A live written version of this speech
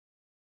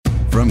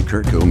from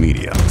Kirko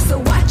Media. So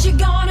what you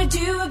gonna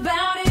do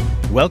about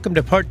it? Welcome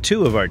to part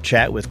 2 of our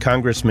chat with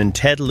Congressman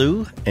Ted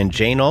Lieu and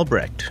Jane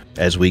Albrecht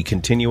as we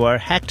continue our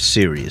Hacked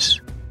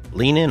series.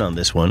 Lean in on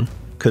this one,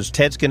 because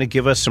Ted's going to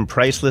give us some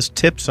priceless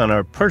tips on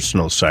our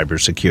personal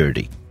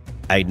cybersecurity.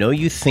 I know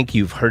you think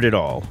you've heard it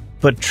all,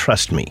 but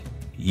trust me,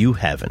 you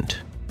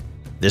haven't.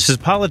 This is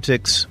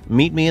politics.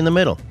 Meet me in the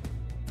middle.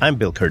 I'm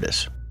Bill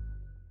Curtis.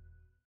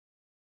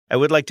 I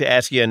would like to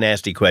ask you a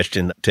nasty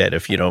question, Ted,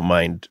 if you don't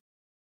mind.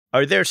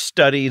 Are there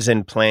studies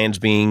and plans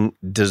being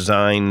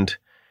designed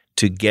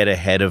to get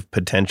ahead of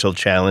potential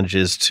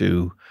challenges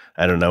to,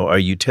 our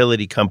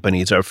utility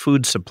companies, our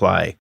food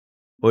supply?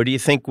 Or do you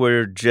think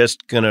we're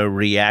just going to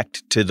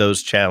react to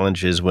those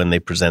challenges when they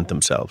present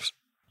themselves?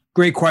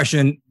 Great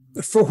question.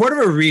 For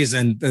whatever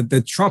reason,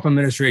 the Trump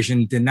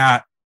administration did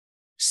not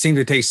seem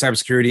to take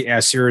cybersecurity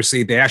as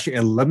seriously. They actually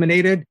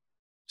eliminated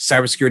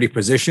cybersecurity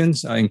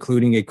positions,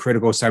 including a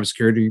critical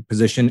cybersecurity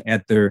position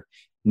at their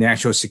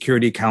National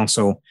Security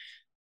Council.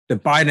 The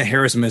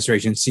Biden-Harris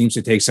administration seems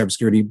to take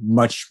cybersecurity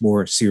much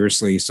more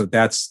seriously, so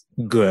that's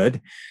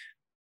good.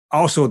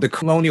 Also, the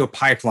Colonial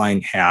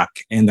Pipeline hack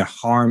and the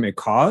harm it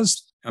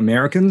caused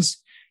Americans,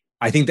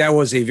 I think that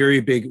was a very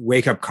big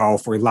wake-up call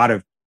for a lot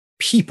of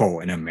people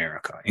in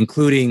America,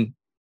 including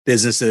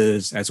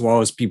businesses, as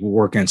well as people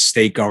working in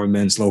state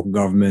governments, local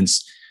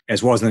governments,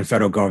 as well as in the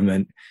federal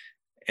government.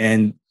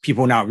 And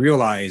people now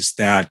realize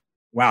that,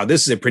 wow,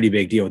 this is a pretty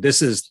big deal.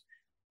 This is,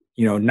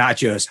 not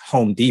just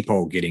Home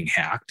Depot getting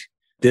hacked.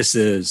 This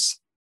is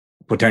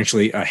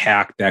potentially a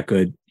hack that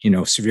could,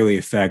 severely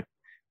affect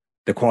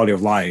the quality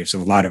of lives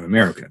of a lot of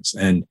Americans.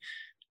 And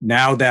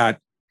now that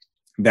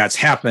that's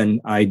happened,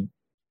 I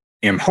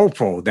am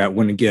hopeful that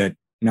when we get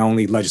not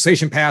only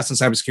legislation passed on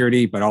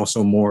cybersecurity, but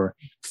also more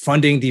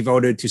funding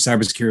devoted to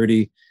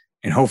cybersecurity,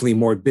 and hopefully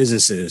more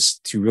businesses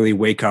to really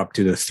wake up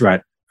to the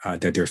threat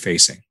that they're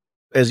facing.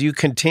 As you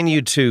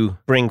continue to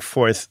bring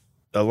forth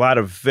a lot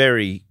of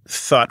very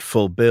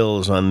thoughtful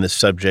bills on this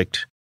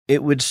subject,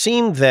 it would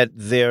seem that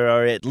there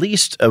are at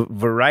least a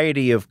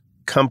variety of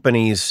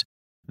companies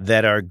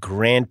that are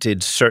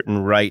granted certain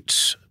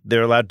rights.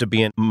 They're allowed to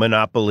be a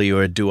monopoly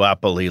or a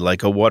duopoly,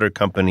 like a water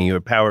company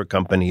or power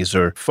companies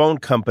or phone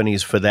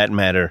companies for that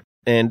matter.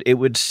 And it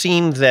would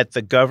seem that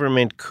the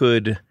government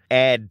could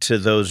add to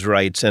those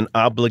rights an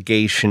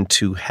obligation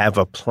to have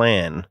a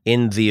plan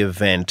in the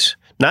event,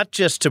 not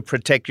just to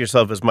protect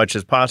yourself as much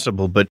as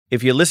possible, but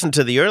if you listen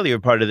to the earlier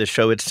part of the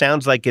show, it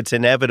sounds like it's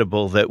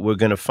inevitable that we're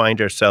going to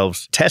find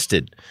ourselves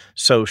tested.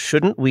 So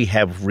shouldn't we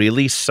have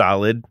really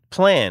solid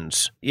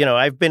plans?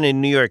 I've been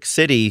in New York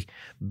City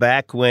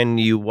back when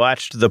you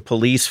watched the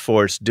police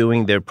force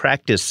doing their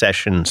practice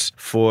sessions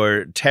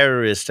for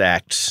terrorist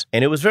acts,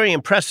 and it was very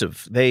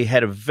impressive. They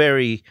had a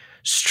very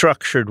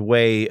structured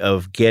way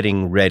of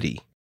getting ready.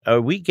 Are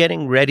we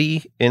getting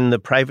ready in the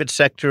private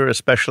sector,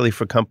 especially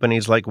for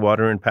companies like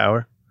water and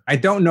power? I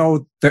don't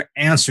know the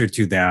answer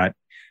to that.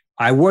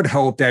 I would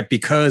hope that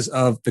because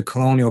of the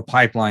Colonial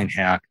Pipeline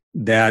hack,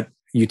 that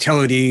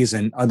utilities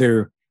and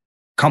other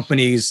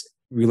companies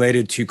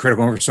related to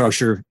critical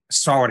infrastructure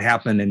saw what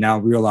happened and now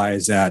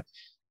realize that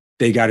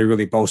they got to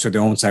really bolster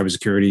their own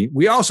cybersecurity.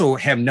 We also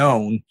have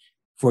known,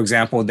 for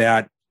example,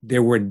 that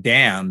there were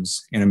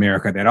dams in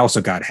America that also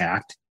got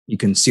hacked. You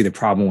can see the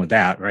problem with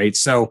that, right?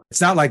 So it's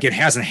not like it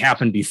hasn't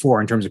happened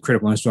before in terms of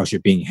critical infrastructure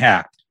being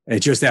hacked.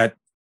 It's just that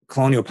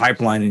Colonial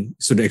Pipeline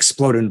sort of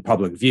exploded in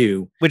public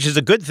view. Which is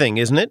a good thing,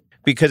 isn't it?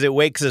 Because it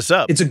wakes us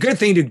up. It's a good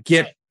thing to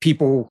get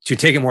people to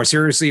take it more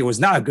seriously. It was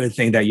not a good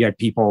thing that you had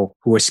people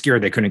who were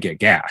scared they couldn't get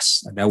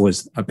gas. That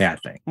was a bad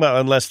thing. Well,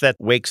 unless that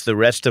wakes the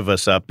rest of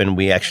us up and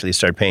we actually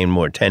start paying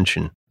more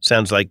attention.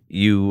 Sounds like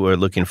you are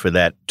looking for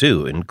that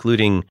too,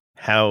 including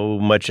how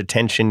much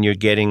attention you're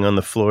getting on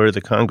the floor of the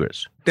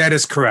Congress. That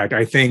is correct.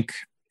 I think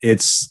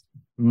it's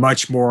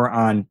much more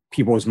on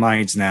people's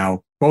minds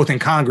now, both in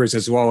Congress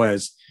as well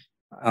as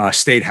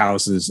state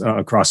houses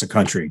across the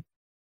country.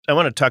 I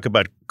want to talk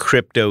about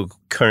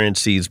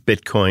cryptocurrencies,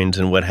 bitcoins,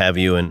 and what have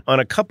you, and on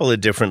a couple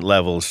of different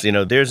levels.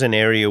 There's an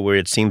area where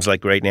it seems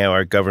like right now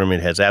our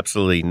government has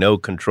absolutely no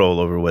control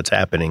over what's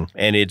happening,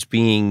 and it's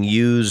being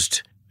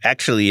used,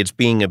 actually it's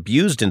being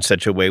abused in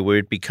such a way where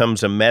it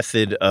becomes a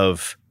method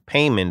of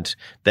payment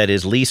that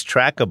is least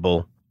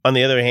trackable. On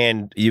the other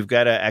hand, you've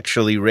got to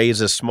actually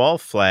raise a small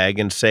flag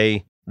and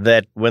say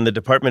that when the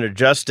Department of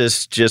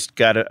Justice just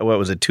got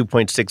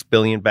 $2.6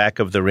 billion back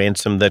of the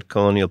ransom that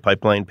Colonial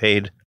Pipeline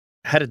paid.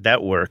 How did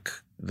that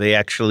work? They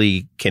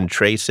actually can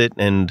trace it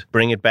and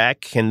bring it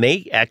back? Can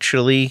they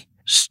actually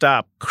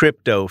stop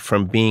crypto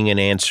from being an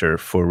answer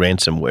for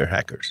ransomware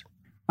hackers?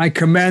 I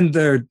commend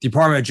the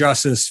Department of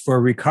Justice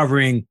for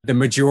recovering the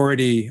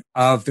majority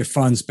of the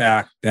funds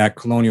back that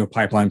Colonial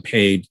Pipeline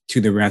paid to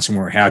the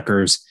ransomware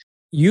hackers.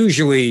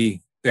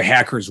 Usually the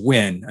hackers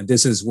win. And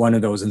this is one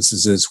of those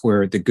instances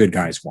where the good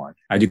guys won.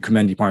 I do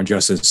commend the Department of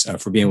Justice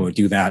for being able to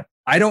do that.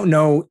 I don't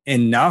know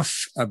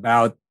enough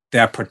about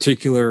that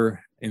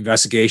particular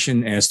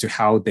investigation as to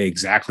how they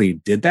exactly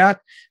did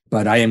that,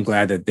 but I am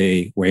glad that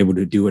they were able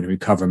to do it and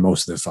recover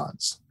most of the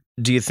funds.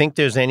 Do you think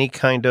there's any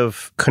kind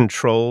of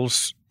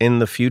controls in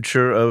the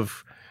future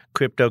of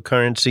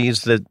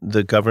cryptocurrencies that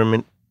the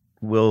government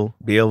will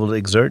be able to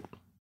exert?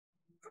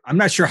 I'm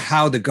not sure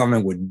how the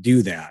government would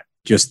do that,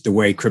 just the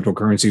way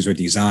cryptocurrencies are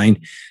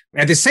designed.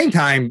 At the same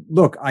time,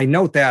 look, I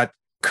note that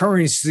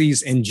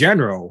currencies in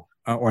general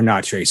are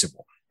not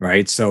traceable,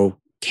 right? So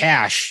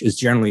cash is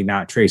generally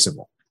not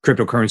traceable.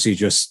 Cryptocurrency is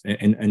just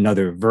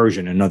another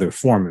version, another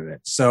form of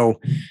it. So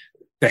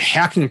the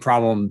hacking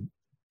problem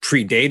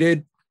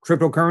predated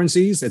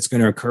cryptocurrencies. It's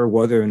going to occur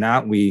whether or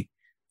not we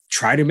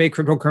try to make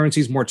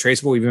cryptocurrencies more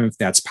traceable, even if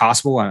that's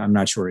possible. I'm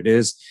not sure it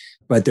is.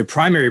 But the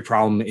primary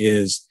problem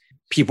is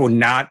people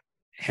not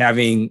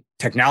having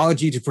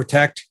technology to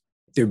protect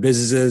their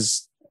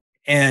businesses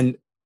and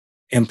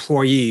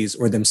employees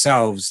or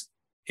themselves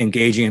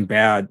engaging in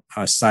bad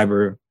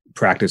cyber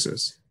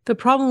practices. The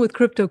problem with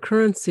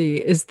cryptocurrency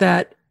is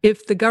that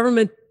if the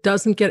government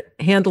doesn't get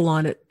a handle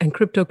on it and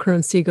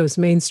cryptocurrency goes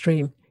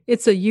mainstream,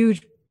 it's a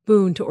huge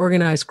boon to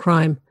organized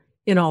crime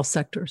in all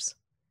sectors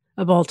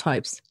of all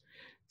types.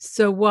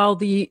 So while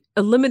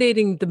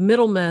eliminating the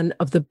middlemen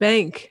of the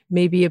bank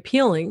may be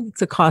appealing,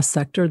 it's a cost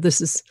sector. This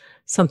is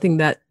something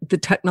that the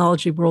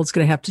technology world's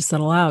going to have to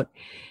settle out.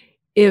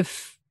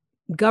 If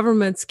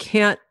governments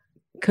can't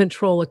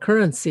control a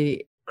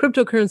currency,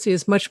 cryptocurrency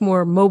is much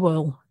more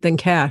mobile than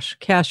cash.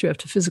 Cash you have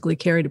to physically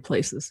carry to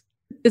places.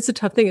 It's a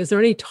tough thing. Is there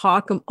any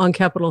talk on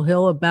Capitol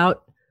Hill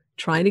about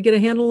trying to get a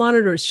handle on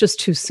it, or it's just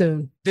too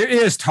soon? There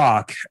is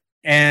talk.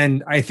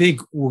 And I think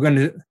we're going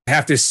to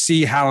have to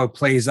see how it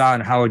plays out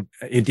and how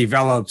it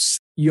develops.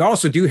 You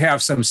also do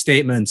have some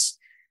statements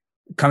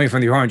coming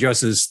from the Department of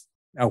Justice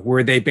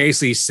where they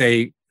basically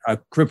say a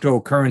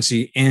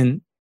cryptocurrency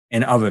in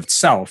and of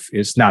itself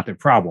is not the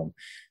problem.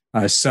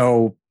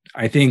 So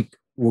I think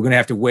we're going to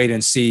have to wait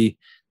and see,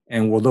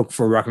 and we'll look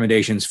for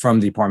recommendations from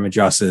the Department of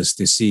Justice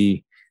to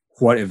see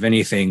what, if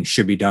anything,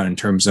 should be done in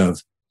terms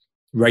of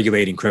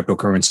regulating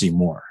cryptocurrency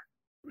more.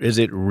 Is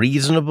it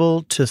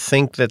reasonable to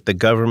think that the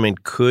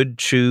government could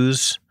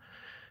choose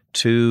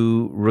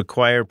to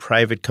require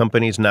private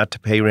companies not to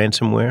pay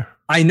ransomware?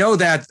 I know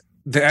that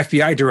the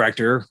FBI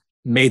director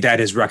made that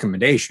his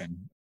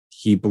recommendation.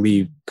 He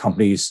believed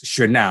companies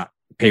should not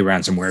pay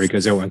ransomware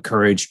because it will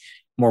encourage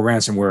more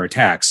ransomware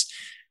attacks.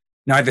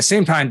 Now, at the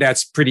same time,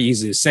 that's pretty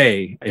easy to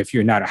say if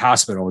you're not a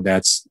hospital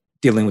that's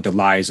dealing with the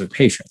lives of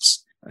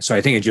patients. So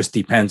I think it just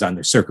depends on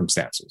the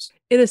circumstances.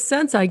 In a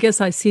sense, I guess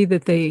I see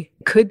that they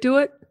could do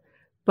it.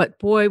 But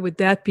boy, would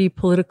that be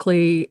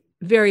politically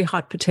very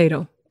hot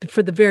potato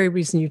for the very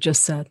reason you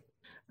just said.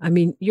 I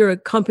mean, you're a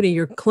company,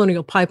 you're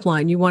Colonial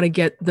Pipeline, you want to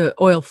get the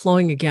oil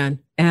flowing again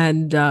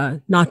and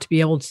not to be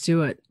able to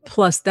do it.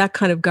 Plus, that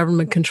kind of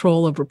government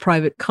control over a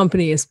private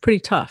company is pretty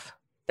tough.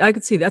 I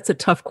could see that's a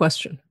tough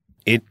question.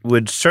 It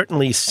would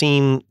certainly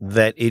seem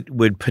that it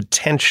would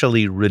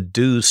potentially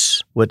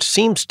reduce what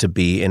seems to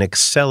be an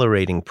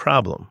accelerating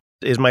problem.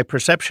 Is my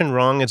perception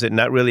wrong? Is it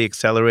not really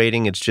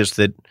accelerating? It's just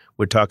that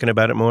we're talking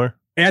about it more?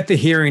 At the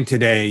hearing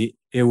today,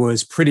 it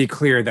was pretty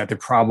clear that the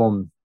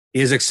problem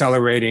is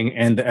accelerating.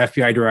 And the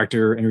FBI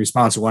director, in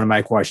response to one of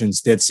my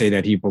questions, did say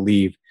that he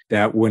believed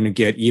that we're going to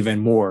get even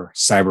more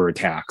cyber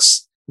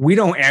attacks. We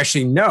don't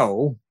actually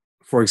know,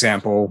 for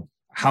example,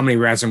 how many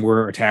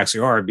ransomware attacks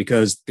there are,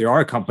 because there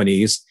are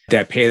companies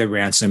that pay the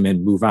ransom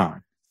and move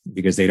on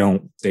because they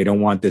don't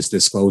want this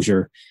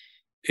disclosure.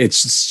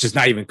 It's just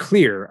not even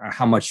clear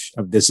how much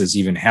of this is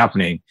even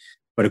happening.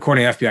 But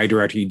according to the FBI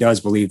director, he does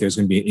believe there's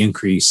going to be an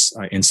increase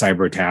in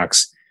cyber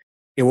attacks.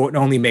 It won't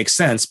only make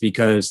sense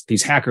because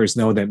these hackers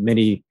know that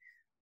many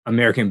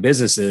American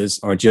businesses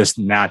are just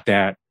not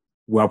that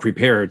well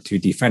prepared to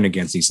defend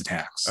against these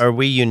attacks. Are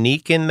we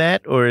unique in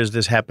that, or is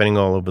this happening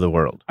all over the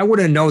world? I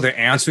wouldn't know the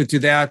answer to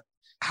that.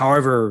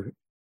 However,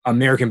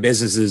 American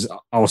businesses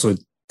also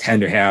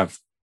tend to have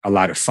a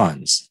lot of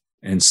funds.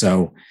 And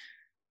so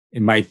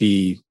it might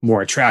be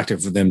more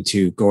attractive for them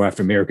to go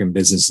after American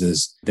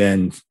businesses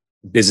than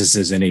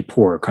businesses in a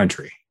poorer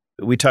country.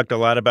 We talked a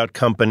lot about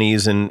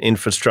companies and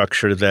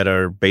infrastructure that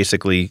are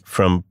basically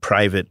from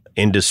private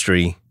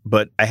industry,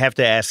 but I have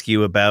to ask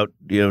you about,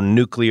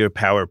 nuclear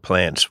power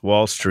plants,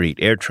 Wall Street,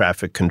 air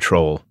traffic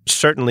control.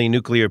 Certainly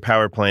nuclear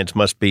power plants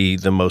must be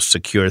the most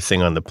secure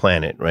thing on the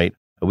planet, right?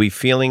 Are we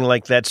feeling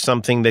like that's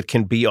something that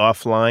can be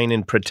offline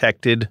and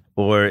protected,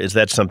 or is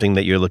that something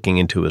that you're looking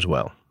into as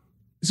well?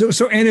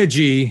 So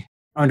energy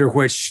under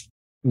which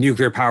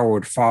nuclear power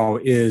would fall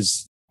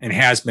is and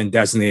has been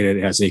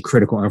designated as a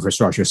critical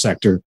infrastructure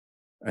sector.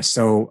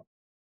 So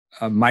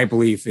my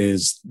belief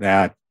is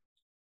that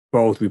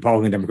both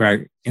Republican and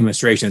Democratic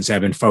administrations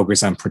have been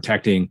focused on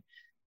protecting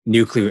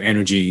nuclear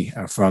energy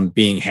from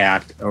being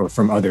hacked or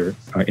from other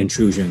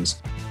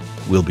intrusions.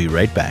 We'll be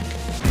right back.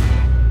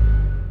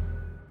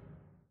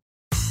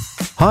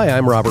 Hi,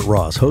 I'm Robert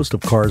Ross, host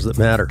of Cars That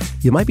Matter.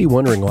 You might be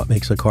wondering what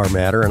makes a car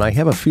matter, and I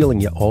have a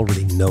feeling you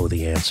already know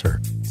the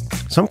answer.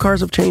 Some cars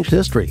have changed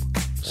history.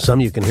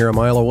 Some you can hear a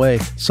mile away.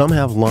 Some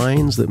have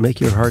lines that make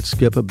your heart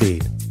skip a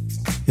beat.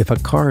 If a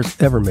car's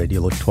ever made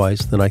you look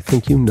twice, then I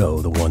think you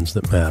know the ones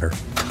that matter.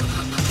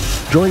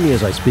 Join me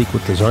as I speak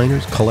with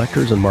designers,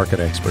 collectors, and market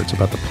experts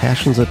about the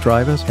passions that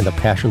drive us and the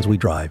passions we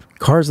drive.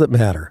 Cars That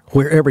Matter,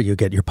 wherever you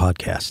get your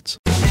podcasts.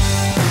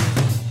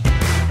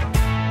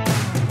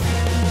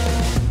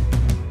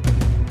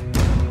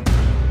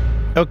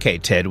 Okay,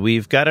 Ted,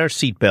 we've got our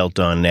seatbelt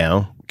on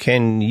now.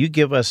 Can you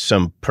give us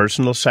some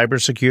personal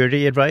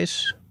cybersecurity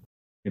advice?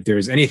 If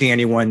there's anything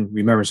anyone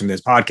remembers from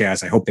this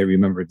podcast, I hope they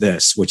remember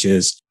this, which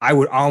is I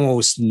would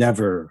almost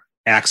never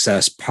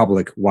access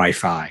public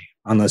Wi-Fi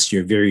unless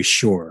you're very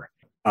sure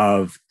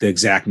of the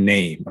exact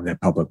name of that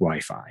public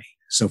Wi-Fi.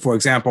 So for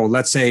example,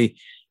 let's say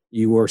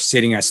you were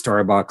sitting at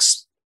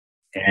Starbucks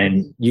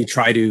and you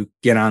try to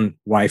get on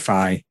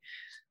Wi-Fi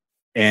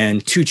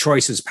and two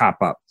choices pop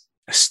up,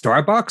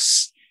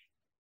 Starbucks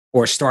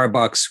or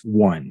Starbucks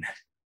One.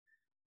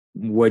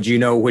 Would you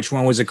know which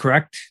one was the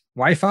correct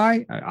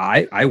Wi-Fi?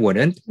 I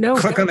wouldn't. No.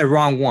 Click on the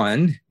wrong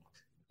one.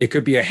 It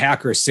could be a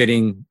hacker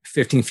sitting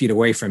 15 feet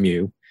away from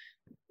you.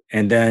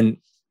 And then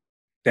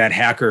that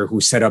hacker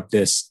who set up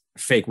this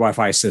fake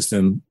Wi-Fi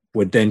system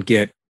would then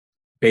get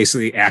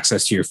basically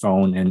access to your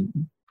phone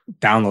and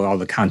download all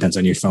the contents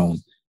on your phone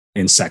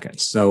in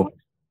seconds. So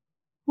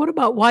what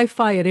about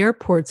Wi-Fi at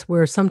airports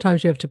where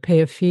sometimes you have to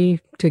pay a fee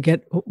to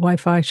get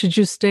Wi-Fi? Should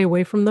you stay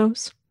away from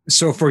those?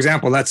 So for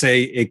example, let's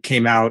say it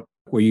came out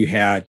where you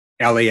had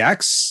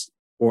LAX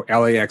or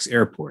LAX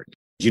airport.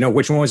 Do you know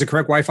which one was the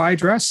correct Wi-Fi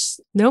address?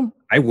 No.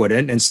 I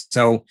wouldn't. And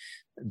so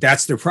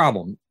that's the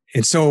problem.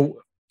 And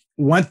so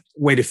one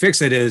way to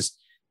fix it is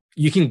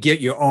you can get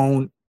your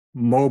own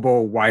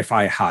mobile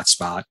Wi-Fi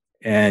hotspot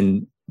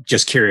and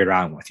just carry it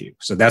around with you.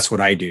 So that's what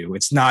I do.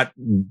 It's not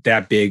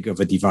that big of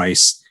a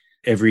device.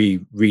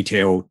 Every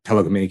retail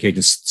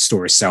telecommunications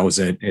store sells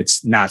it.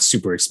 It's not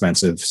super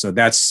expensive. So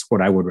that's what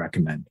I would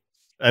recommend.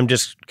 I'm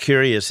just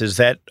curious, is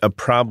that a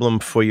problem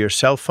for your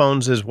cell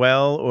phones as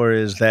well, or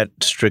is that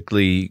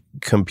strictly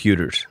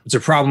computers? It's a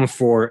problem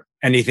for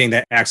anything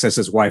that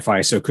accesses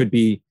Wi-Fi. So it could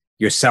be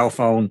your cell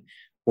phone,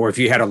 or if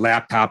you had a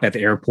laptop at the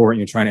airport and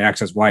you're trying to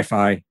access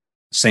Wi-Fi,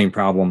 same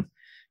problem.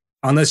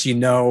 Unless you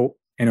know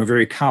and are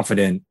very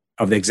confident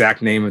of the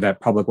exact name of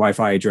that public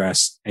Wi-Fi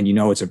address and you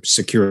know it's a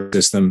secure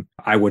system,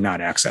 I would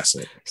not access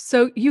it.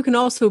 So you can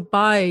also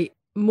buy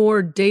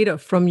more data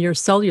from your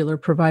cellular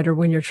provider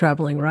when you're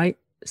traveling, right?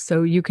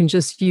 So you can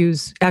just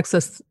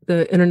access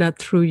the internet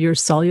through your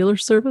cellular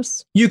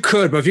service? You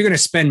could, but if you're going to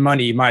spend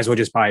money, you might as well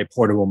just buy a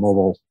portable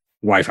mobile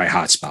Wi-Fi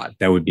hotspot.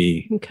 That would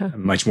be a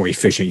much more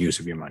efficient use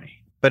of your money.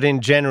 But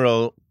in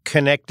general,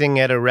 connecting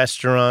at a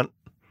restaurant,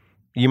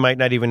 you might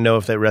not even know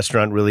if that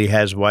restaurant really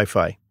has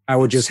Wi-Fi. I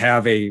would just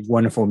have a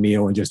wonderful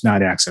meal and just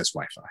not access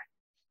Wi-Fi.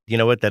 You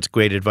know what? That's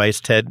great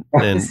advice, Ted.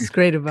 And this is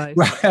great advice.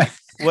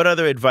 what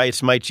other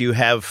advice might you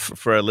have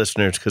for our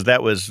listeners? Because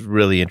that was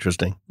really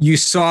interesting. You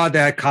saw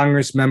that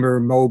Congress member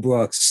Mo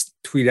Brooks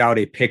tweet out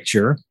a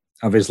picture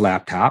of his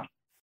laptop.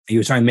 He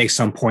was trying to make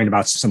some point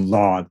about some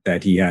law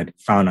that he had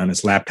found on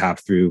his laptop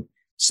through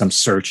some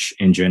search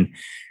engine.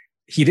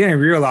 He didn't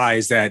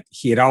realize that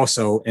he had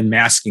also, in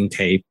masking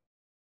tape,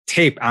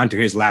 taped onto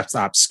his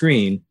laptop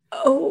screen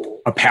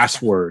a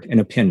password and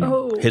a PIN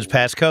number. His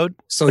passcode?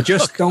 So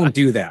just don't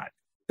do that.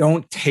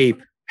 Don't tape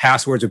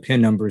passwords or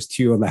PIN numbers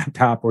to your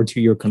laptop or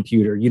to your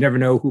computer. You never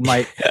know who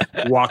might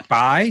walk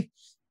by,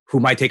 who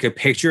might take a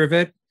picture of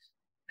it.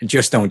 And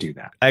just don't do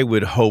that. I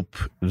would hope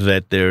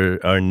that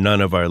there are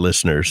none of our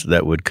listeners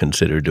that would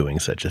consider doing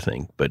such a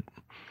thing, but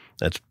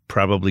that's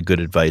probably good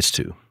advice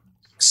too.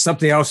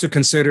 Something else to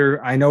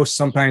consider, I know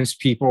sometimes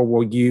people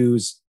will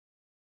use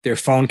their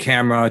phone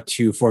camera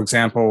to, for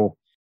example,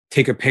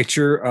 take a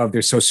picture of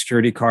their social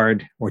security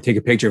card or take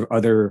a picture of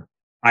other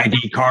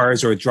ID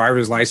cards or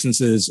driver's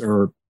licenses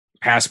or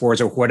passports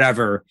or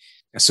whatever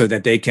so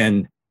that they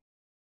can,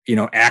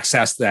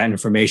 access that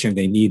information if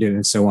they need it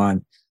and so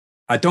on.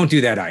 Don't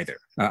do that either.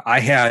 I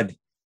had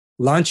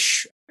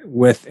lunch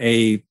with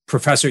a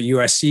professor at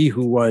USC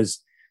who was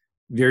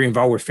very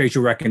involved with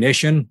facial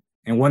recognition.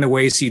 And one of the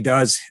ways he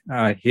does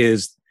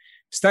his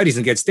studies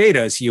and gets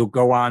data is he'll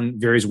go on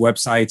various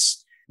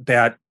websites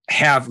that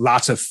have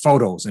lots of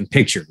photos and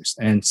pictures.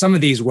 And some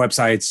of these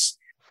websites,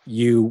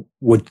 you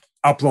would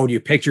upload your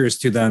pictures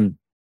to them.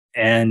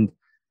 And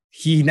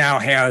he now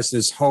has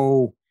this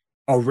whole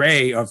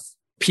array of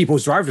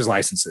people's driver's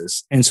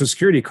licenses and social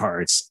security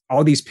cards,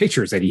 all these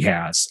pictures that he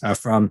has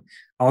from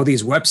all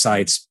these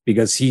websites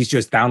because he's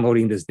just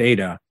downloading this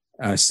data.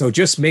 So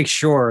just make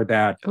sure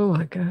that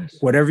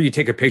whatever you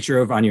take a picture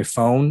of on your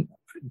phone,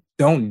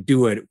 don't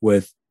do it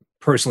with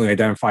personally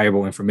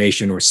identifiable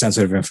information or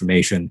sensitive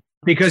information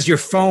because your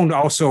phone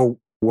also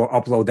will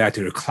upload that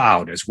to the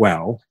cloud as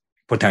well,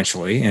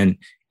 potentially. And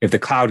if the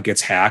cloud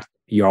gets hacked,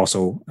 you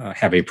also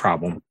have a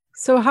problem.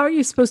 So how are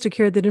you supposed to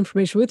carry that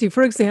information with you?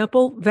 For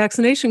example,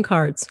 vaccination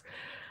cards.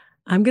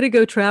 I'm going to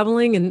go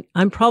traveling and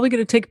I'm probably going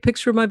to take a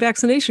picture of my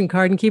vaccination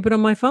card and keep it on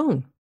my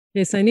phone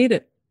in case I need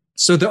it.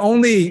 So the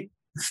only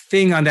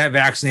thing on that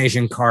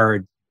vaccination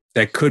card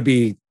that could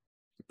be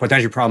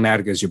potentially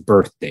problematic is your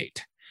birth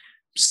date.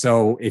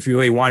 So if you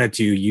really wanted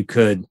to, you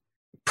could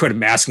put a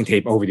masking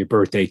tape over your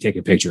birth date, take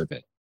a picture of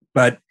it.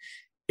 But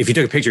if you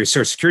took a picture of your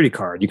Social Security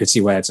card, you could see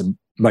why that's a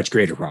much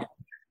greater problem.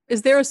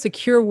 Is there a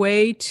secure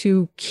way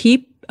to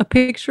keep a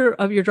picture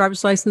of your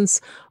driver's license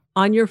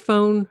on your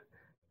phone,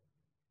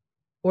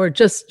 or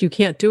just you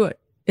can't do it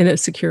in a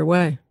secure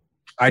way?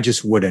 I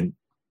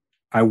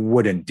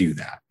wouldn't do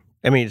that.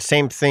 I mean,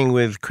 same thing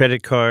with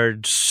credit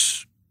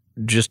cards,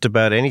 just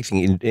about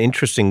anything.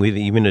 Interestingly,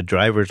 even a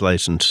driver's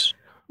license.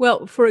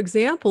 Well, for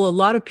example, a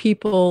lot of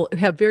people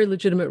have very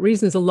legitimate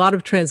reasons. A lot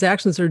of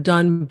transactions are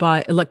done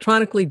by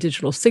electronically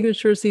digital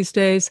signatures these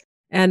days.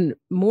 And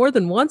more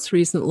than once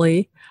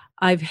recently,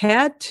 I've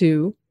had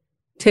to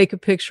take a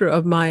picture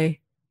of my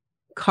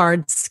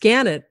card,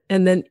 scan it,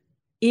 and then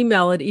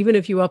email it, even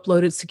if you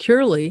upload it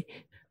securely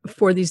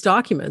for these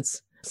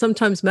documents.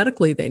 Sometimes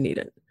medically they need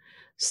it.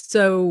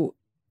 So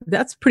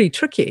that's pretty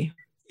tricky.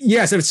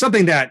 Yes, if it's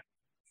something that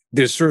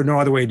there's sort of no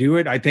other way to do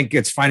it, I think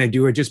it's fine to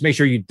do it. Just make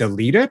sure you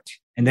delete it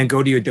and then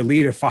go to your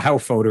deleted file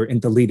folder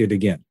and delete it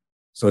again.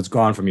 So it's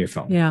gone from your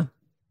phone. Yeah.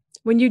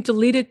 When you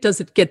delete it,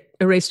 does it get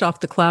erased off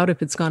the cloud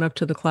if it's gone up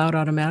to the cloud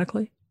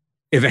automatically?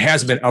 If it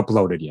hasn't been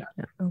uploaded yet.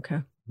 Yeah.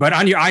 Okay. But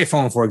on your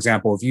iPhone, for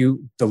example, if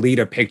you delete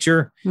a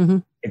picture,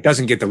 it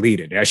doesn't get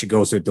deleted. It actually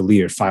goes to a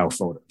deleted file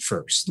folder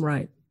first.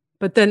 Right.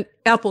 But then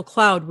Apple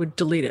Cloud would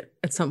delete it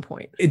at some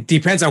point. It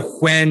depends on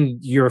when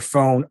your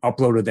phone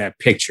uploaded that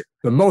picture.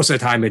 But most of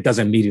the time, it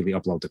doesn't immediately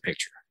upload the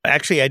picture.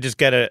 Actually, I just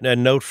got a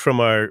note from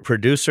our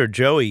producer,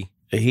 Joey.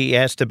 He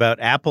asked about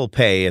Apple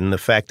Pay and the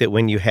fact that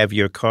when you have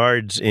your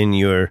cards in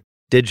your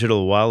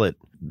digital wallet,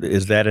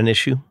 is that an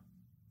issue?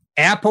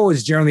 Apple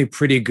is generally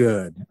pretty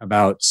good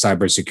about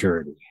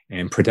cybersecurity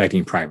and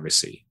protecting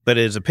privacy. But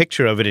it's a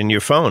picture of it in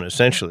your phone,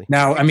 essentially.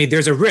 Now, I mean,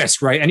 there's a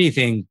risk, right?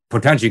 Anything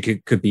potentially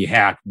could be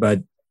hacked,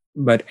 but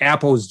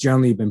Apple's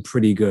generally been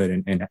pretty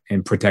good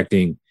in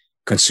protecting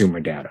consumer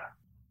data.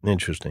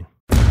 Interesting.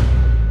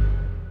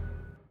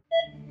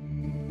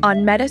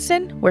 On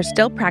Medicine, We're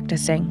Still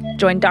Practicing.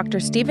 Join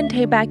Dr. Stephen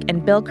Tabak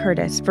and Bill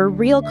Curtis for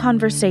real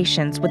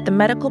conversations with the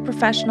medical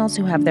professionals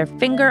who have their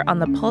finger on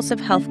the pulse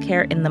of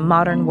healthcare in the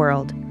modern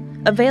world.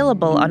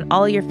 Available on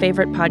all your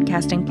favorite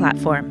podcasting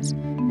platforms.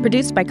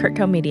 Produced by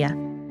Kurtco Media.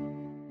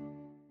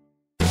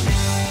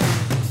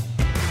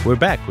 We're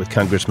back with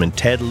Congressman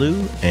Ted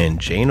Lieu and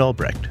Jane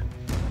Albrecht.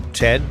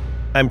 Ted,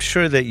 I'm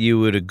sure that you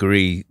would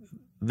agree,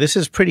 this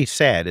is pretty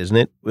sad, isn't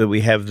it? That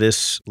we have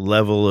this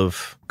level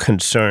of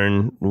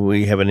concern.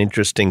 We have an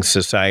interesting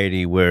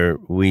society where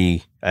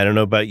I don't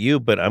know about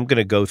you, but I'm going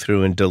to go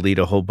through and delete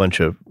a whole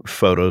bunch of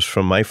photos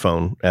from my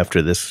phone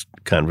after this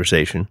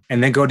conversation.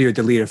 And then go to your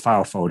deleted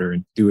file folder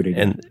and do it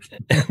again.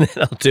 And then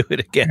I'll do it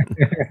again.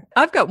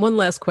 I've got one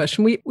last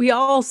question. We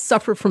all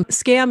suffer from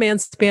scam and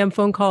spam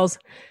phone calls,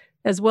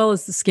 as well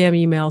as the scam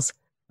emails.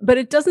 But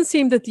it doesn't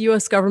seem that the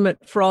U.S.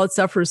 government, for all its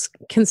efforts,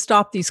 can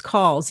stop these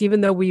calls,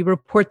 even though we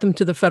report them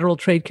to the Federal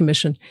Trade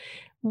Commission.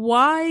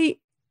 Why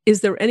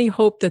is there any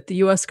hope that the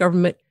U.S.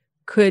 government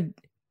could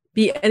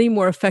be any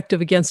more effective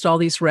against all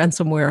these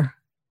ransomware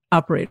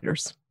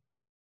operators?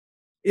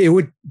 It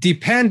would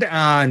depend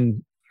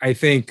on, I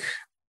think,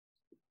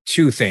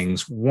 two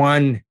things.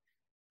 One,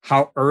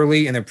 how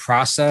early in the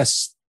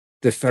process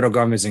the federal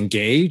government is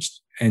engaged.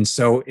 And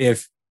so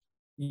if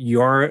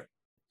you're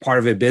part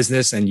of a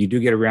business and you do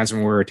get a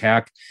ransomware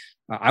attack,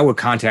 I would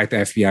contact the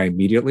FBI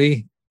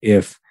immediately.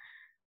 If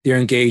they're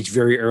engaged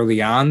very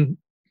early on,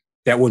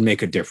 that would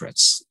make a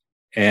difference.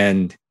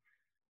 And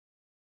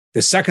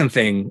the second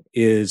thing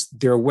is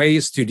there are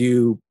ways to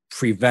do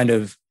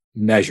preventive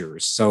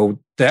measures. So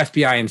the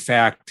FBI, in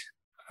fact,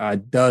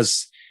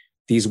 does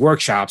these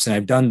workshops, and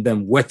I've done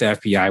them with the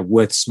FBI,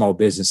 with small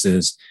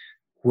businesses,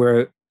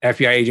 where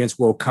FBI agents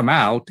will come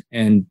out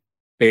and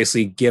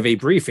basically give a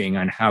briefing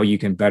on how you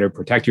can better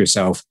protect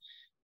yourself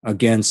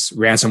against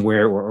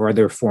ransomware or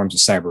other forms of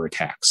cyber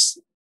attacks.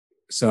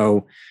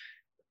 So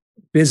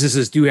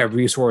businesses do have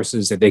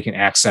resources that they can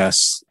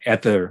access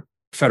at the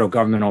federal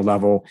governmental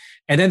level.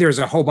 And then there's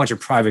a whole bunch of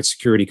private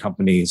security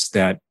companies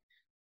that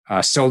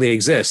solely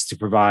exist to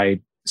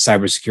provide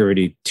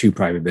cybersecurity to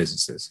private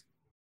businesses.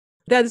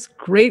 That is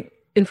great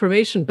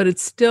information, but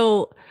it's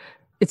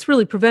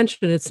really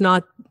prevention. It's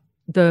not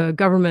the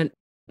government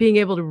being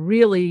able to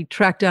really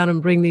track down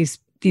and bring these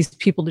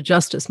people to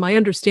justice. My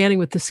understanding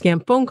with the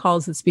scam phone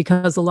calls is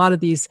because a lot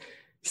of these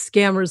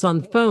scammers on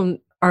the phone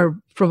are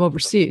from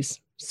overseas.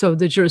 So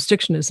the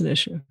jurisdiction is an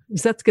issue.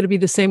 Is that going to be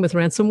the same with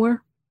ransomware?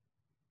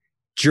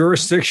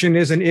 Jurisdiction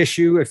is an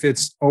issue if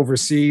it's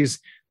overseas.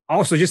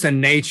 Also, just the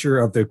nature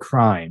of the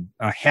crime.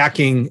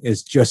 Hacking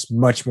is just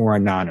much more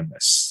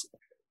anonymous.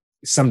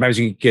 Sometimes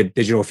you can get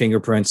digital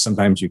fingerprints,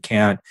 sometimes you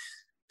can't.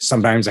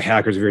 Sometimes the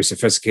hackers are very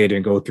sophisticated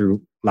and go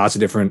through lots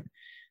of different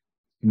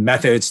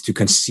methods to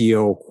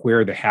conceal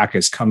where the hack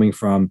is coming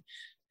from.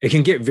 It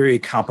can get very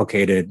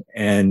complicated,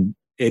 and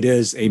it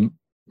is a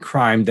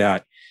crime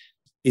that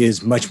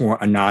is much more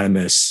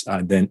anonymous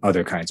than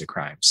other kinds of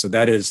crimes. So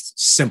that is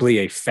simply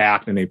a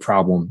fact and a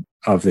problem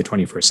of the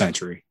 21st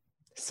century.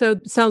 So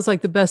it sounds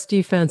like the best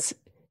defense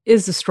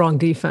is a strong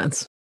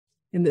defense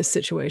in this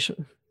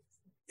situation.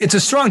 It's a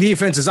strong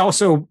defense. It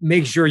also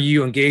makes sure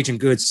you engage in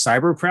good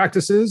cyber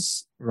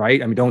practices,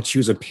 right? I mean, don't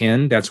choose a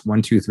PIN. That's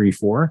 1, 2, 3,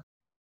 4.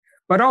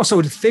 But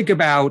also to think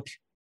about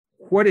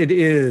what it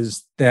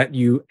is that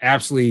you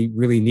absolutely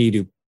really need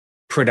to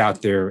put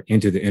out there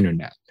into the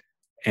internet.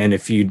 And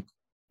if you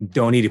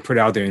don't need to put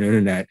out there in the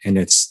internet and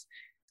it's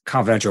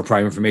confidential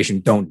private information,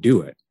 don't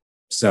do it.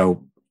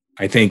 So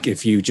I think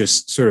if you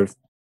just sort of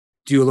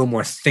do a little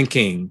more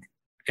thinking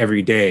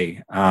every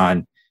day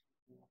on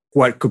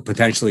what could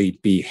potentially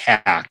be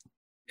hacked,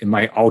 it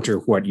might alter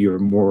what you're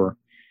more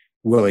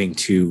willing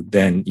to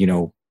then,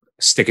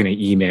 stick in an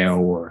email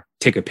or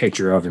take a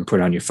picture of and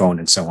put on your phone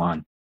and so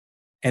on.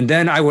 And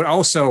then I would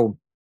also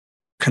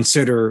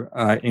consider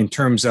in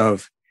terms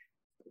of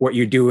what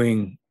you're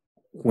doing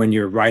when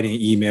you're writing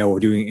an email or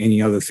doing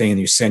any other thing and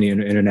you're sending it on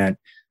the internet,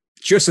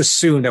 just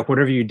assume that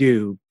whatever you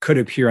do could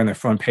appear on the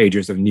front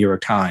pages of the New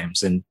York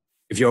Times. And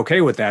if you're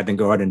okay with that, then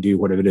go ahead and do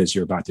whatever it is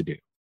you're about to do.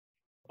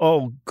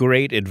 Oh,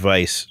 great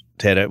advice,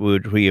 Ted.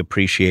 We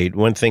appreciate.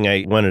 One thing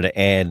I wanted to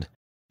add,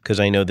 because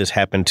I know this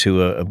happened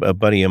to a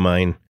buddy of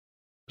mine,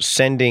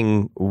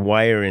 sending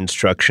wire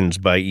instructions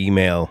by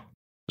email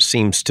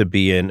seems to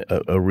be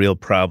a real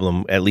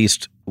problem, at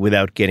least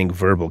without getting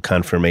verbal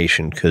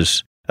confirmation,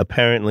 because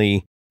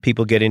apparently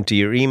people get into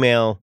your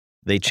email,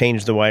 they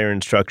change the wire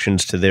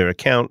instructions to their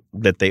account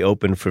that they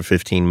open for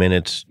 15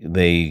 minutes,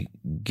 they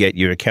get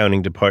your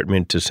accounting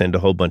department to send a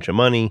whole bunch of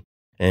money,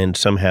 and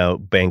somehow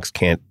banks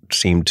can't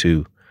seem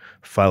to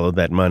follow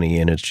that money,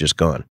 and it's just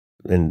gone.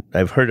 And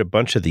I've heard a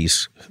bunch of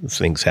these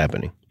things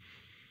happening.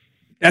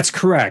 That's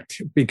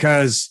correct,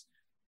 because,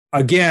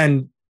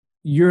 again,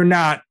 you're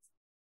not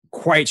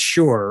quite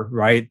sure,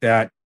 right,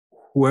 that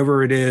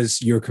whoever it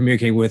is you're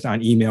communicating with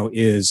on email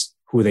is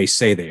who they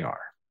say they are,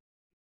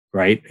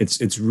 right?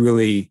 It's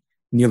really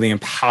nearly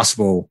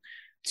impossible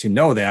to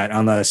know that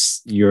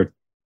unless you're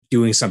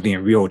doing something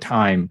in real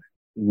time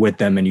with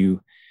them and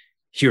you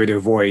hear their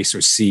voice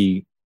or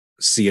see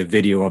a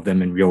video of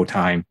them in real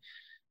time.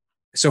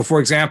 So, for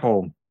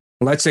example,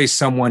 let's say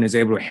someone is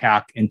able to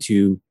hack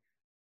into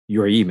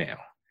your email.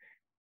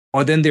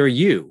 Well, then they're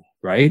you,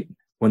 right?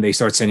 When they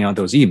start sending out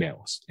those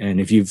emails.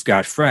 And if you've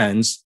got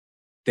friends,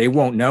 they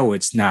won't know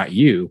it's not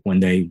you when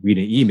they read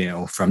an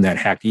email from that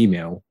hacked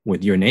email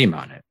with your name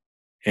on it.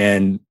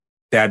 And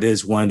that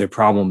is one of the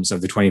problems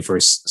of the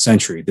 21st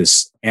century,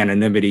 this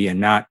anonymity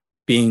and not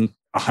being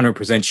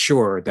 100%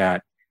 sure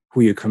that who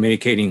you're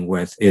communicating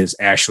with is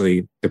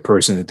actually the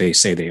person that they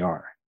say they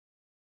are.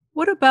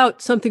 What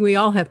about something we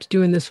all have to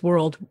do in this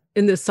world,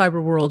 in this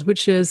cyber world,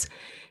 which is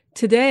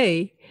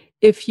today,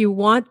 if you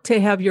want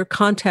to have your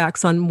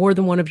contacts on more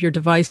than one of your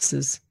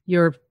devices,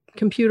 your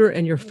computer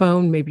and your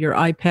phone, maybe your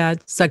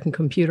iPad, second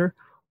computer,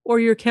 or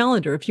your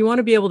calendar, if you want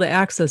to be able to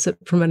access it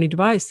from any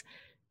device,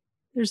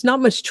 there's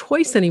not much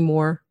choice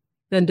anymore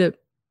than to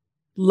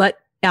let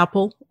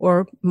Apple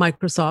or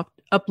Microsoft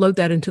upload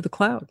that into the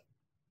cloud.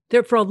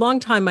 There, for a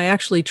long time, I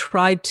actually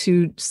tried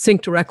to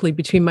sync directly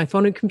between my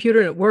phone and computer,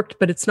 and it worked,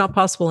 but it's not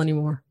possible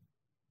anymore.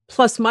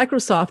 Plus,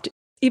 Microsoft,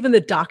 even the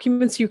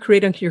documents you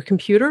create onto your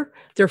computer,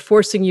 they're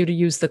forcing you to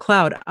use the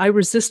cloud. I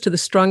resist to the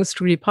strongest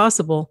degree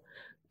possible,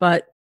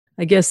 but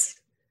I guess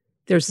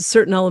there's a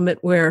certain element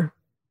where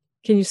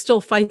can you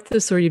still fight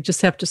this, or you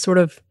just have to sort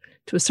of,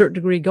 to a certain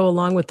degree, go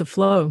along with the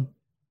flow?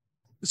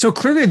 So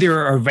clearly there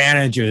are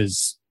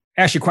advantages,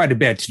 actually quite a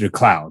bit, to the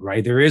cloud,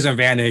 right? There is an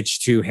advantage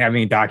to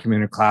having a document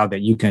in the cloud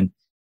that you can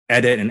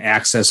edit and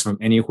access from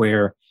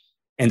anywhere,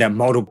 and that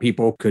multiple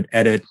people could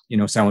edit,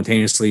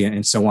 simultaneously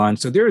and so on.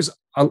 So there's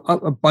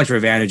a bunch of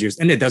advantages,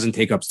 and it doesn't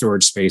take up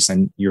storage space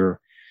on your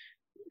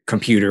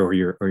computer or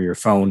your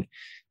phone.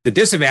 The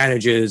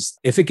disadvantage is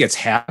if it gets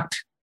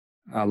hacked,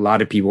 a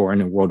lot of people are in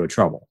a world of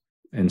trouble.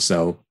 And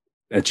so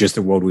that's just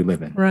the world we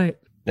live in. Right.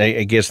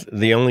 I guess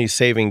the only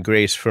saving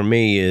grace for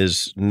me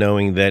is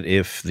knowing that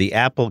if the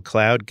Apple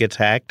cloud gets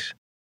hacked,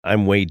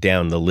 I'm way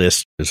down the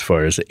list as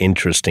far as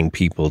interesting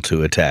people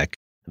to attack.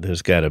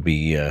 There's got to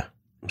be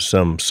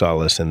some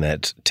solace in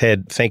that.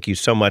 Ted, thank you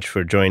so much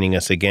for joining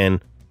us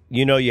again.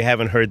 You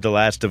haven't heard The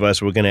Last of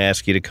Us. We're going to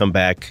ask you to come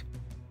back.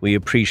 We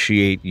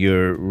appreciate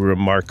your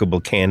remarkable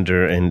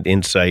candor and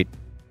insight,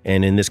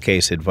 and in this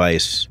case,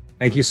 advice.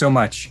 Thank you so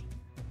much.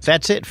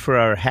 That's it for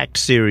our Hacked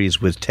series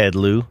with Ted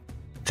Lieu.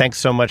 Thanks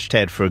so much,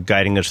 Ted, for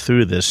guiding us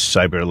through this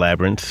cyber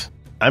labyrinth.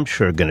 I'm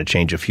sure going to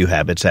change a few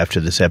habits after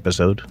this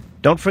episode.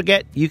 Don't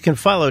forget, you can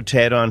follow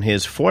Ted on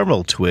his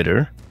formal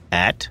Twitter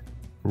at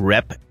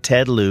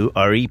RepTedLieu,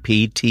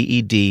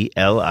 RepTedLieu,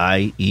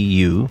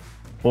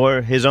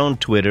 or his own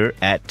Twitter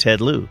at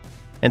Ted Lieu.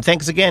 And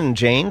thanks again,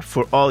 Jane,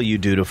 for all you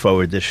do to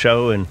forward this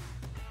show. And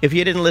if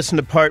you didn't listen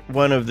to part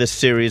 1 of this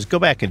series, go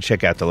back and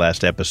check out the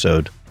last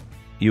episode.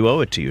 You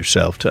owe it to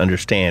yourself to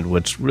understand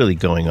what's really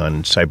going on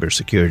in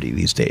cybersecurity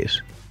these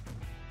days.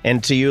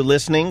 And to you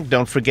listening,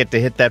 don't forget to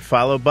hit that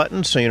follow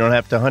button so you don't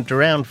have to hunt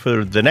around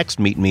for the next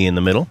Meet Me in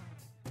the Middle.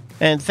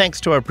 And thanks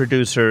to our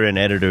producer and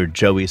editor,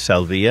 Joey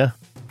Salvia.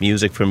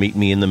 Music for Meet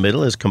Me in the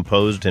Middle is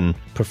composed and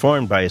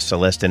performed by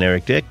Celeste and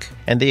Eric Dick,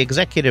 and the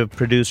executive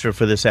producer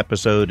for this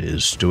episode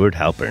is Stuart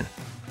Halpern.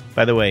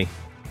 By the way,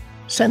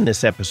 send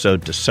this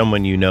episode to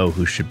someone you know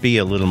who should be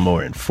a little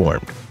more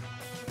informed,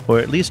 or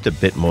at least a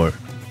bit more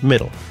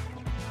middle.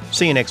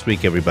 See you next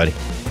week, everybody.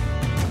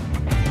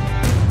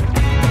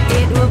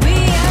 It will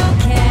be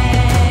okay.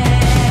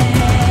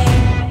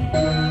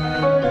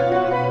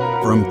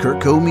 From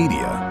Kurtco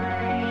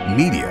Media,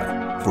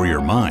 media for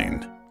your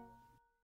mind.